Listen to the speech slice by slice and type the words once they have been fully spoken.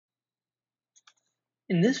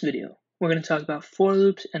In this video, we're going to talk about for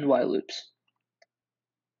loops and while loops.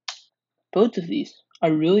 Both of these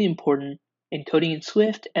are really important in coding in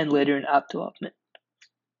Swift and later in app development.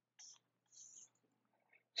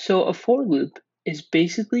 So a for loop is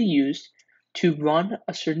basically used to run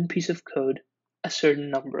a certain piece of code a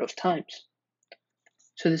certain number of times.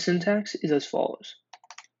 So the syntax is as follows: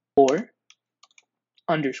 for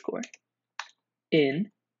underscore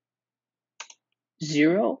in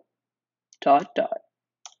 0 dot dot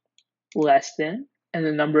less than and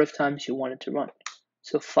the number of times you want it to run.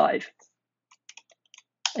 So 5.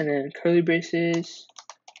 And then curly braces,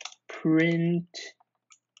 print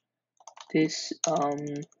this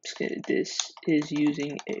is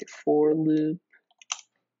using a for loop.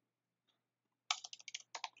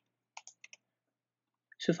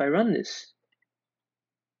 So if I run this,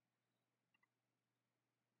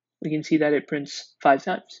 we can see that it prints 5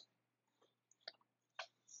 times.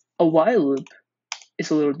 A while loop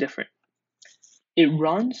is a little different. It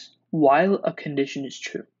runs while a condition is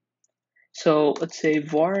true. So let's say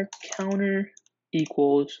var counter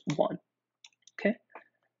equals 1, okay?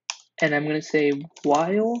 And I'm gonna say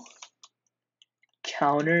while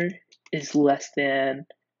counter is less than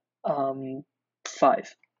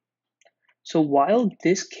 5. So while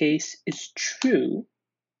this case is true,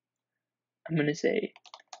 I'm gonna say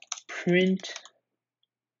print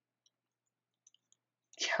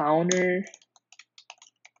counter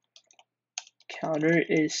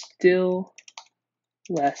is still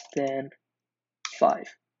less than 5.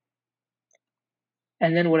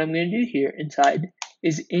 And then what I'm going to do here inside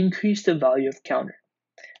is increase the value of counter.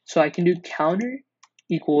 So I can do counter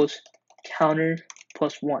equals counter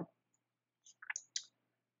plus 1.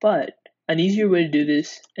 But an easier way to do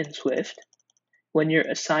this in Swift, when you're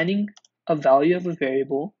assigning a value of a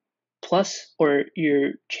variable plus, or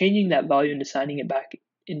you're changing that value and assigning it back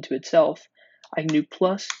into itself, I can do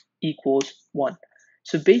plus equals 1.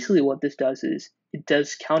 So basically what this does is it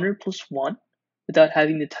does counter plus 1 without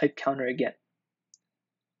having to type counter again.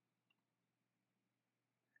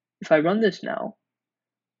 If I run this now,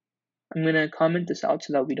 I'm going to comment this out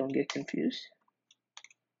so that we don't get confused.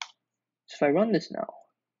 So if I run this now,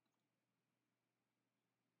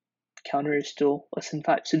 counter is still less than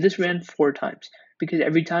 5. So this ran 4 times because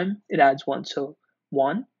every time it adds 1. So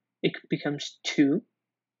 1, it becomes 2,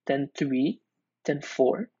 then 3, then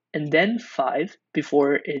 4, and then 5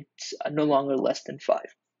 before it's no longer less than 5.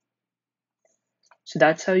 So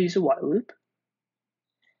that's how you use a while loop.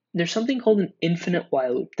 There's something called an infinite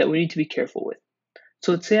while loop that we need to be careful with.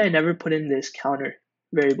 So let's say I never put in this counter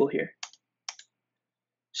variable here.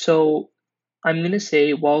 So I'm going to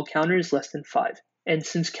say while counter is less than 5. And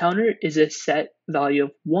since counter is a set value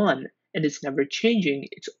of 1 and it's never changing,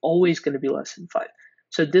 it's always going to be less than 5.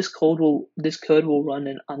 So this code will run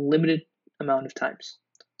an unlimited amount of times.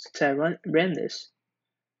 Since I ran this,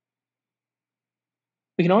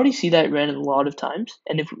 we can already see that it ran a lot of times.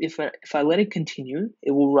 And if I let it continue, it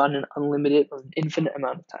will run an unlimited or an infinite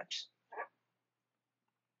amount of times.